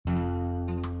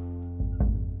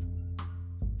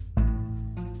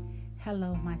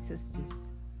Hello, my sisters.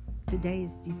 Today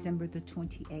is December the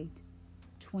 28th,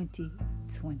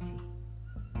 2020.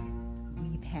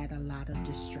 We've had a lot of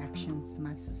distractions,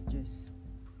 my sisters,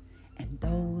 and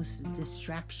those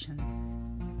distractions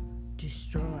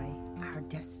destroy our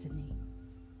destiny.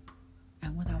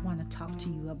 And what I want to talk to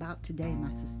you about today,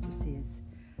 my sisters, is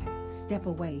step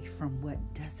away from what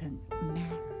doesn't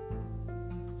matter.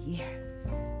 Yes,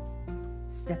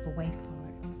 step away from it.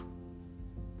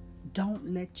 Don't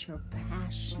let your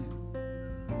passion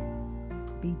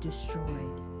be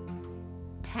destroyed.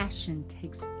 Passion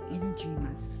takes energy,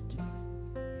 my sisters.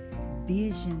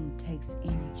 Vision takes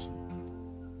energy.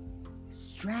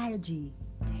 Strategy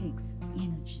takes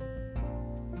energy.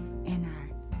 And our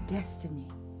destiny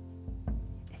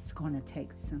is going to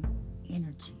take some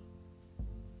energy.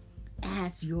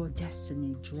 As your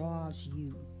destiny draws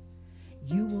you,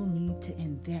 you will need to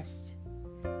invest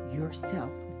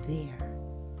yourself there,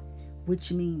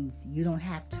 which means you don't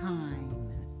have time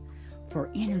for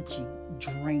energy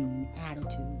draining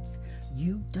attitudes.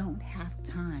 You don't have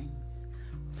times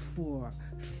for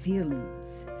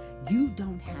feelings. You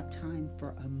don't have time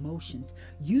for emotions.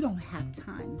 You don't have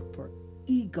time for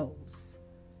egos.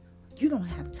 You don't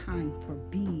have time for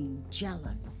being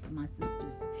jealous, my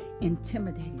sisters,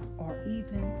 intimidated, or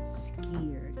even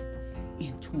scared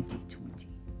in 2020.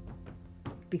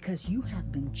 Because you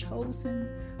have been chosen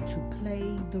to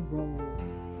play the role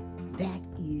that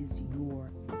is your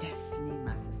destiny,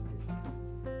 my sisters.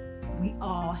 We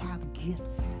all have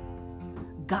gifts.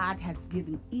 God has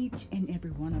given each and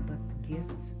every one of us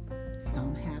gifts.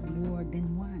 Some have more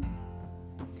than one.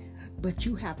 But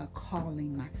you have a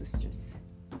calling, my sisters.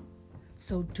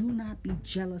 So do not be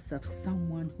jealous of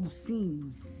someone who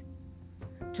seems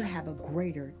to have a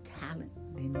greater talent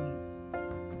than you.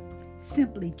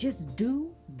 Simply just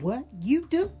do what you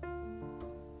do.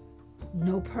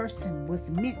 No person was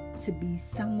meant to be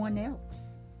someone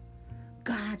else.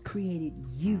 God created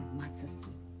you, my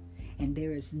sister, and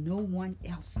there is no one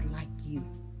else like you.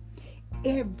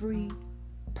 Every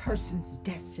person's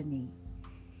destiny,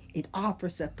 it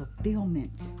offers a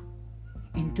fulfillment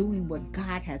in doing what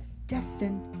God has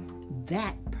destined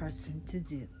that person to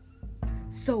do.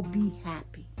 So be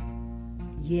happy.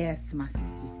 Yes, my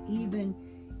sisters, even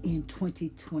in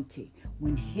 2020,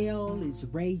 when hell is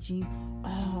raging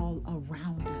all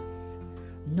around us,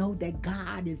 know that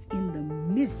God is in the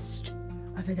midst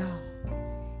of it all,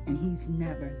 and He's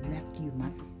never left you, my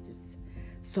sisters.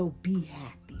 So be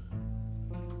happy.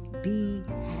 Be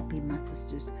happy, my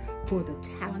sisters, for the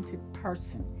talented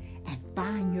person, and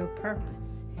find your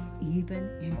purpose even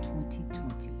in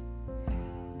 2020.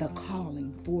 The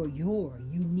calling for your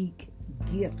unique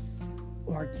gifts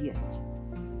or gift.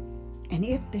 And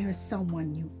if there is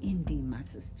someone you envy, my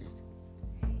sisters,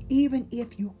 even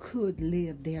if you could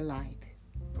live their life,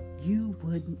 you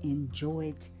wouldn't enjoy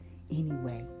it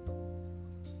anyway.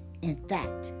 In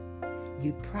fact,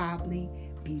 you'd probably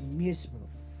be miserable.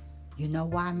 You know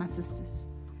why, my sisters?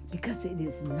 Because it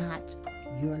is not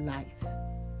your life.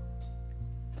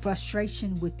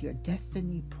 Frustration with your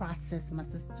destiny process, my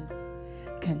sisters,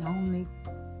 can only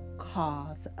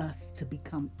cause us to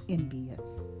become envious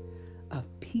of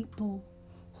people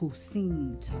who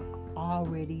seem to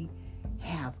already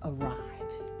have arrived.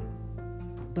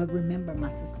 But remember,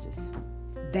 my sisters,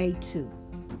 they too,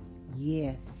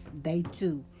 yes, they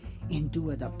too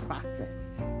endured a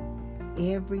process.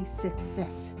 Every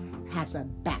success has a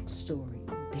backstory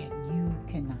that you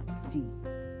cannot see.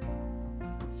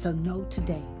 So know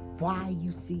today why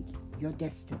you seek your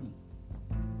destiny.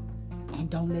 And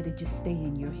don't let it just stay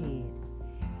in your head.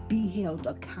 Be held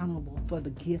accountable for the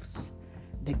gifts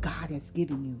that God has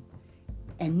given you,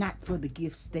 and not for the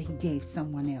gifts that He gave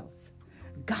someone else.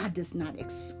 God does not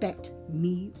expect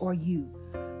me or you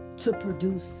to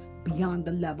produce beyond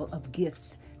the level of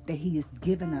gifts that He has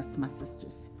given us, my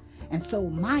sisters. And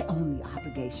so my only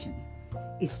obligation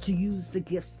is to use the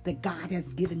gifts that God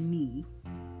has given me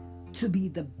to be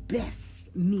the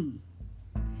best me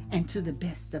and to the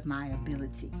best of my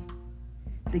ability.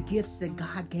 The gifts that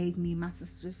God gave me, my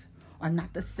sisters, are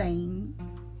not the same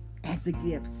as the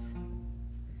gifts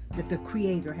that the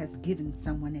Creator has given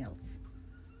someone else.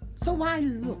 So why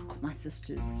look, my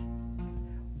sisters?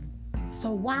 So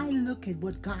why look at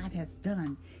what God has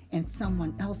done in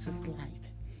someone else's life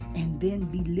and then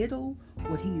belittle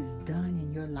what He has done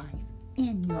in your life,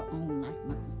 in your own life,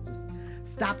 my sisters?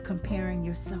 Stop comparing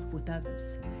yourself with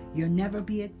others. You'll never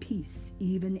be at peace,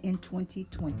 even in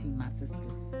 2020, my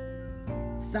sisters.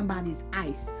 Somebody's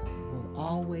ice will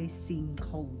always seem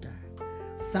colder.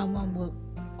 Someone will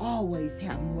always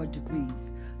have more degrees.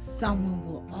 Someone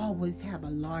will always have a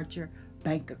larger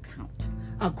bank account,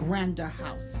 a grander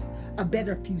house, a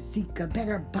better physique, a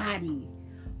better body.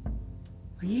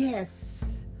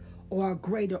 Yes, or a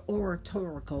greater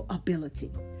oratorical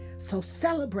ability. So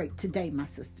celebrate today, my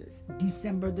sisters,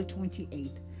 December the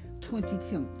 28th,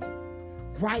 2020,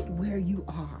 right where you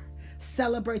are.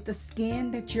 Celebrate the skin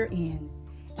that you're in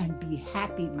and be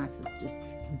happy, my sisters.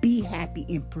 Be happy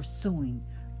in pursuing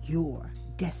your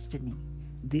destiny.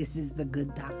 This is the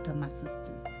Good Doctor, my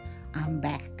sisters. I'm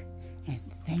back, and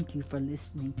thank you for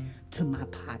listening to my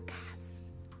podcast.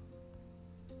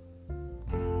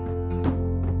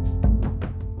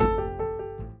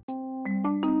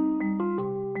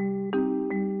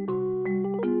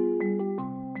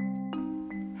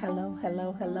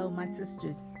 Hello, my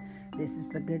sisters. This is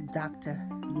the Good Doctor.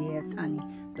 Yes, honey,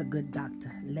 the Good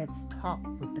Doctor. Let's talk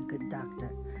with the Good Doctor.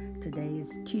 Today is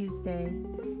Tuesday,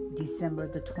 December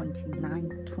the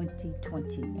 29th,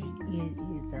 2020, and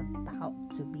it is about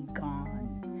to be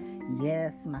gone.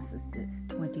 Yes, my sisters,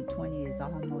 2020 is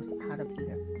almost out of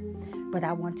here. But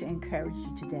I want to encourage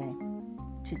you today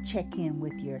to check in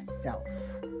with yourself.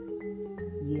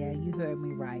 Yeah, you heard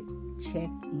me right. Check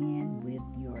in with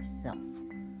yourself.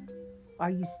 Are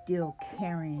you still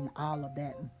carrying all of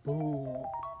that bull,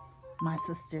 my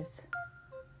sisters?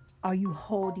 Are you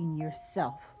holding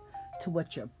yourself to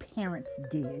what your parents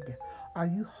did? Are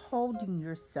you holding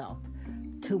yourself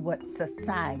to what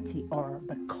society or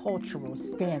the cultural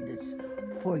standards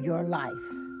for your life?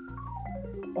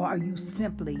 Or are you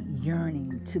simply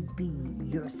yearning to be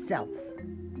yourself?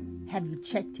 Have you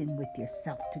checked in with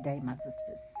yourself today, my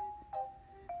sisters?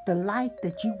 The life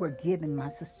that you were given, my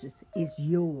sisters, is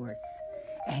yours.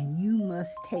 And you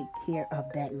must take care of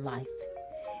that life.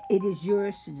 It is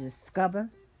yours to discover.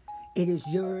 It is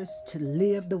yours to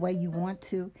live the way you want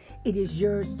to. It is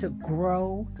yours to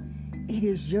grow. It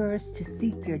is yours to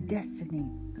seek your destiny.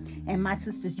 And my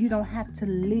sisters, you don't have to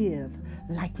live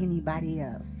like anybody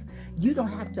else. You don't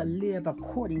have to live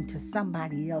according to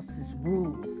somebody else's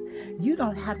rules. You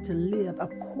don't have to live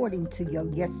according to your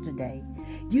yesterday.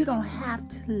 You don't have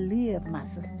to live, my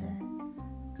sister,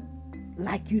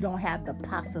 like you don't have the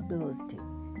possibility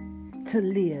to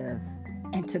live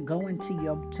and to go into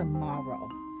your tomorrow.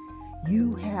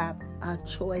 You have a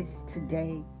choice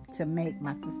today to make,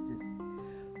 my sisters.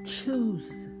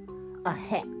 Choose a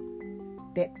hat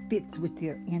that fits with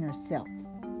your inner self.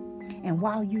 And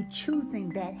while you're choosing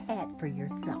that hat for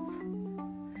yourself,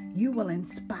 you will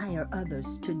inspire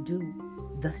others to do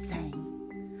the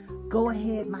same. Go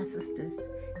ahead, my sisters.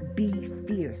 Be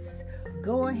fierce.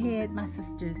 Go ahead, my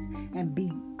sisters, and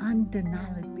be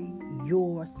undeniably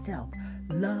yourself.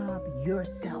 Love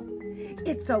yourself.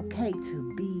 It's okay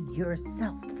to be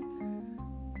yourself.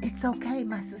 It's okay,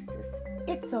 my sisters.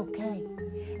 It's okay.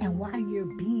 And while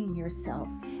you're being yourself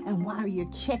and while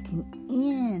you're checking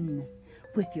in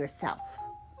with yourself,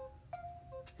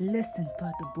 listen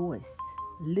for the voice.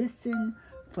 Listen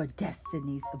for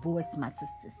destiny's voice, my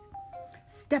sisters.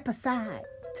 Step aside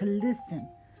to listen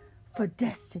for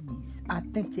destiny's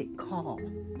authentic call.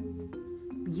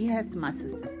 Yes, my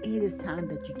sisters, it is time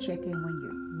that you check in when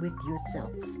you're with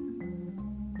yourself.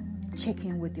 Check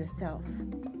in with yourself.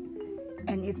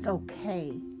 And it's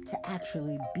okay to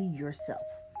actually be yourself.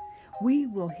 We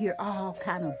will hear all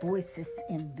kind of voices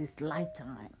in this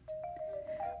lifetime.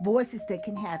 Voices that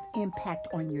can have impact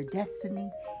on your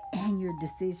destiny and your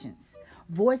decisions.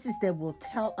 Voices that will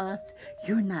tell us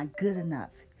you're not good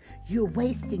enough. You're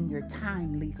wasting your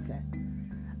time, Lisa.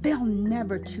 They'll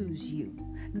never choose you.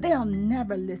 They'll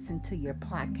never listen to your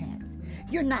podcast.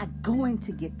 You're not going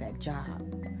to get that job.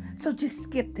 So just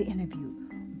skip the interview.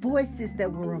 Voices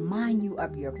that will remind you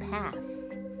of your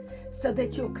past so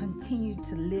that you'll continue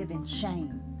to live in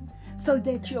shame. So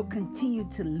that you'll continue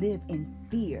to live in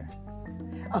fear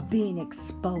of being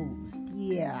exposed.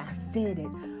 Yeah, I said it.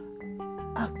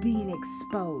 Of being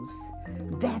exposed.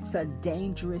 That's a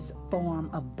dangerous form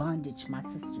of bondage, my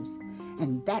sisters.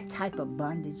 And that type of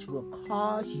bondage will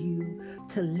cause you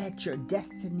to let your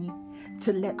destiny,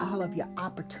 to let all of your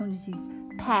opportunities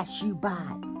pass you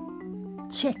by.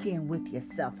 Check in with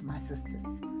yourself, my sisters.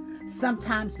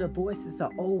 Sometimes the voices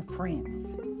are old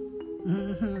friends.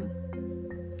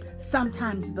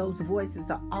 Sometimes those voices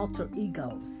are alter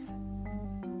egos.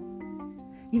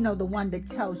 You know, the one that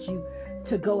tells you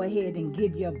to go ahead and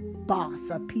give your boss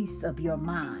a piece of your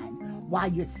mind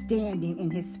while you're standing in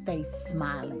his face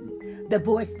smiling. The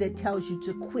voice that tells you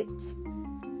to quit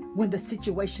when the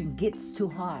situation gets too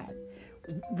hard.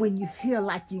 When you feel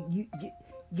like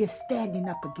you're standing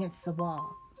up against the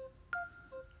wall.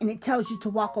 And it tells you to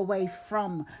walk away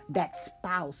from that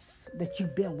spouse that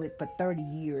you've been with for 30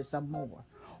 years or more.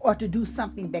 or to do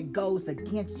something that goes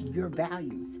against your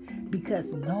values,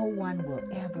 because no one will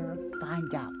ever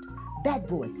find out. That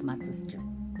voice, my sister,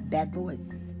 that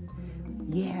voice.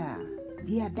 Yeah,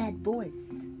 that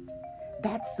voice.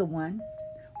 That's the one.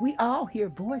 We all hear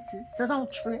voices, so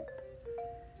don't trip.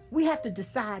 We have to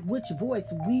decide which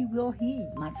voice we will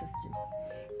heed, my sisters.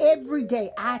 Every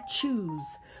day I choose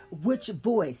which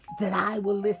voice that I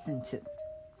will listen to.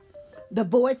 The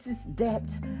voices that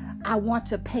I want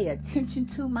to pay attention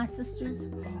to, my sisters,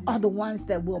 are the ones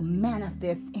that will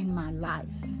manifest in my life.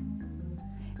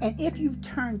 And if you've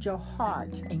turned your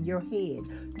heart and your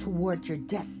head toward your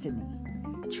destiny,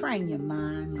 train your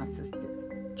mind, my sister.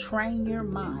 Train your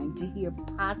mind to hear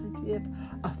positive,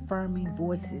 affirming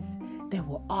voices that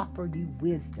will offer you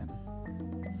wisdom.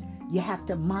 You have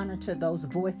to monitor those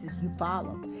voices you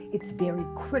follow. It's very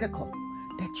critical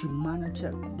that you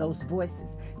monitor those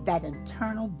voices. That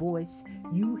internal voice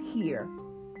you hear,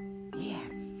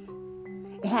 yes,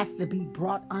 it has to be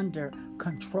brought under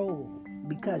control,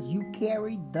 because you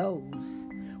carry those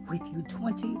with you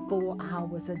 24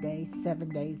 hours a day, 7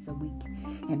 days a week.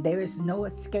 And there is no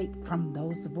escape from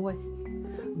those voices.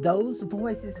 Those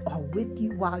voices are with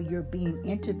you while you're being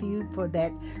interviewed for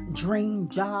that dream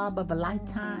job of a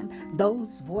lifetime.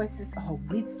 Those voices are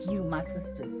with you, my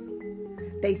sisters.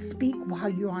 They speak while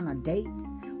you're on a date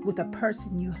with a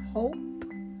person you hope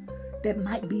that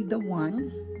might be the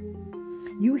one.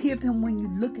 You hear them when you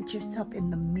look at yourself in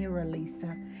the mirror,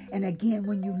 Lisa. And again,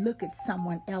 when you look at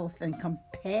someone else and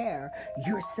compare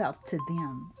yourself to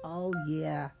them. Oh,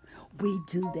 yeah, we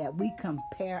do that. We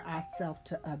compare ourselves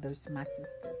to others, my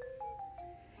sisters.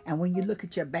 And when you look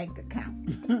at your bank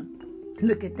account,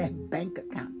 look at that bank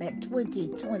account, that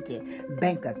 2020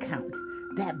 bank account,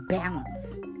 that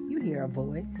balance. You hear a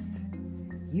voice.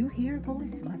 You hear a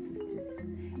voice, my sisters.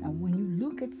 And when you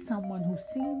look at someone who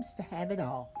seems to have it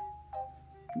all,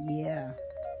 yeah,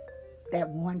 that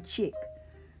one chick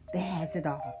that has it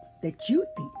all, that you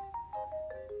think,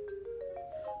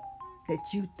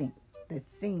 that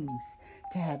seems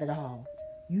to have it all.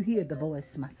 You hear the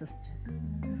voice, my sisters.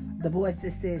 The voice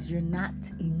that says you're not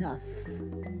enough.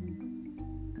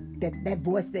 That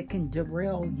voice that can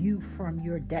derail you from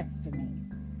your destiny.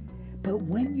 But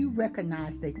when you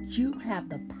recognize that you have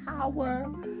the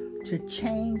power to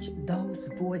change those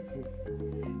voices,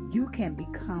 you can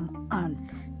become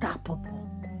unstoppable.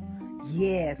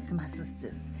 Yes, my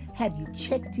sisters, have you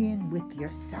checked in with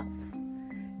yourself?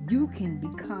 You can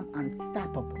become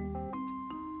unstoppable.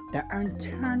 The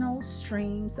internal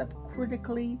streams of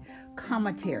critically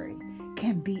commentary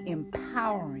can be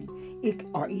empowering,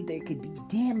 or either it could be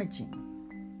damaging.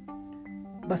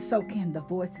 But so can the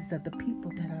voices of the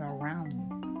people that are around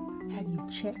you. Have you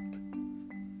checked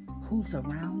who's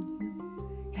around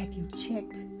you? Have you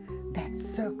checked that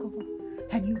circle?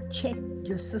 Have you checked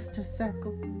your sister's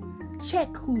circle?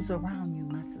 Check who's around you,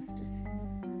 my sisters.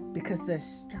 Because the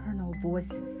external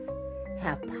voices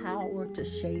have power to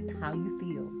shape how you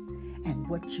feel and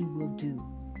what you will do,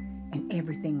 and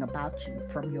everything about you,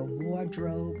 from your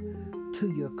wardrobe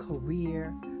to your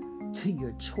career, to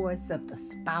your choice of the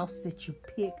spouse that you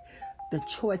pick, the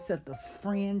choice of the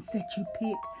friends that you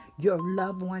pick, your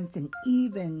loved ones, and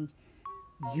even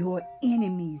your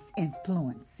enemies'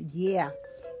 influence. Yeah,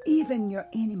 even your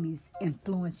enemies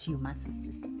influence you, my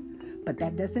sisters. But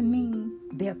that doesn't mean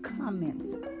their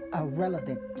comments are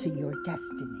relevant to your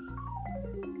destiny.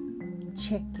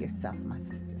 Check yourself, my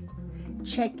sisters.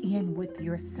 Check in with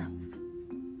yourself.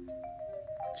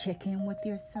 Check in with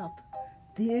yourself.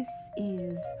 This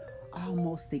is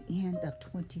almost the end of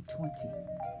 2020.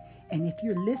 And if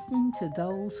you're listening to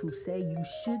those who say you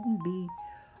shouldn't be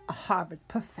a Harvard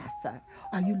professor,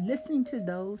 are you listening to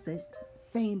those that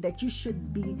saying that you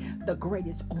should be the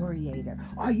greatest orator?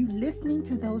 Are you listening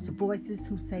to those voices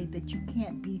who say that you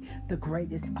can't be the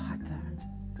greatest author?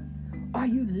 Are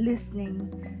you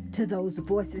listening to those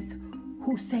voices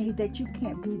who say that you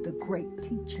can't be the great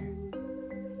teacher?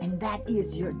 And that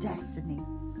is your destiny.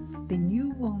 Then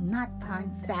you will not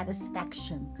find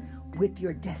satisfaction with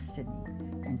your destiny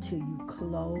until you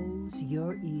close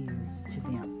your ears to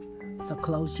them. So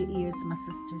close your ears, my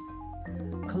sisters.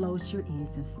 Close your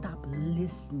ears and stop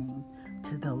listening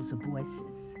to those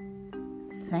voices.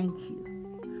 Thank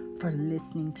you for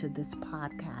listening to this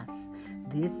podcast.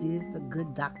 This is the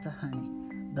Good Dr. Honey,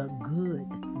 the Good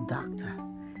Doctor.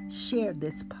 Share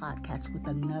this podcast with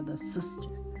another sister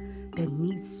that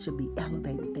needs to be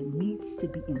elevated, that needs to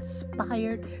be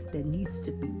inspired, that needs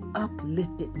to be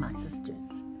uplifted, my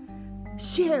sisters.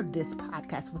 Share this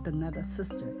podcast with another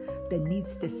sister that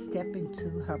needs to step into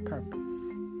her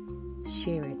purpose.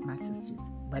 Share it, my sisters.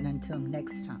 But until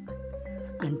next time,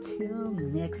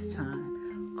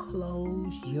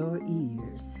 close your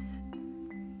ears.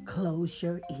 Close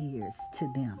your ears to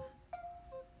them,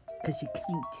 because you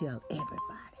can't tell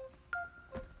everybody.